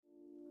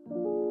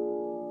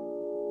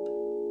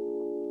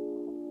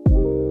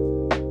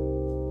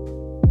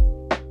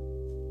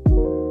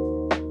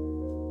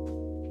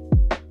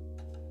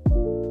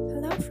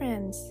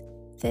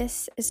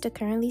This is the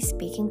Currently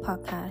Speaking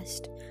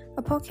podcast,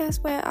 a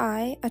podcast where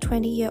I, a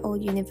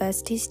 20-year-old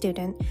university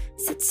student,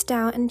 sits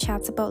down and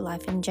chats about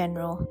life in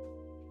general.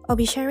 I'll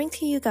be sharing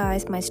to you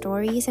guys my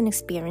stories and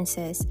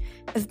experiences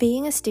of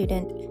being a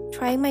student,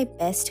 trying my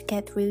best to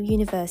get through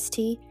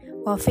university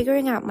while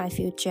figuring out my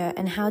future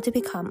and how to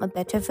become a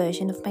better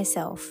version of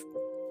myself.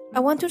 I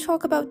want to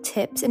talk about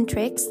tips and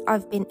tricks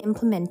I've been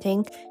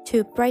implementing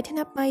to brighten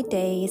up my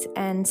days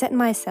and set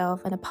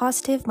myself in a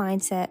positive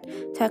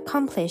mindset to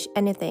accomplish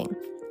anything,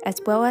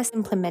 as well as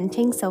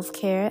implementing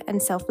self-care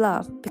and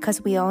self-love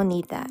because we all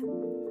need that.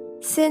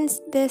 Since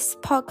this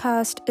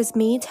podcast is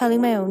me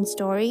telling my own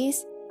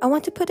stories, I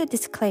want to put a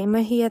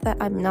disclaimer here that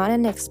I'm not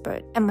an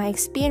expert and my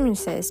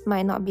experiences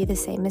might not be the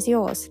same as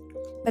yours,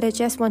 but I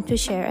just want to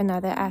share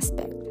another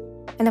aspect.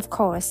 And of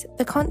course,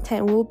 the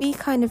content will be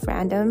kind of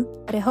random,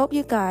 but I hope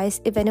you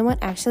guys, if anyone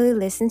actually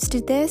listens to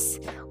this,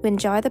 will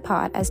enjoy the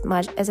pod as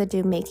much as I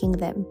do making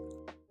them.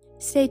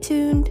 Stay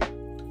tuned!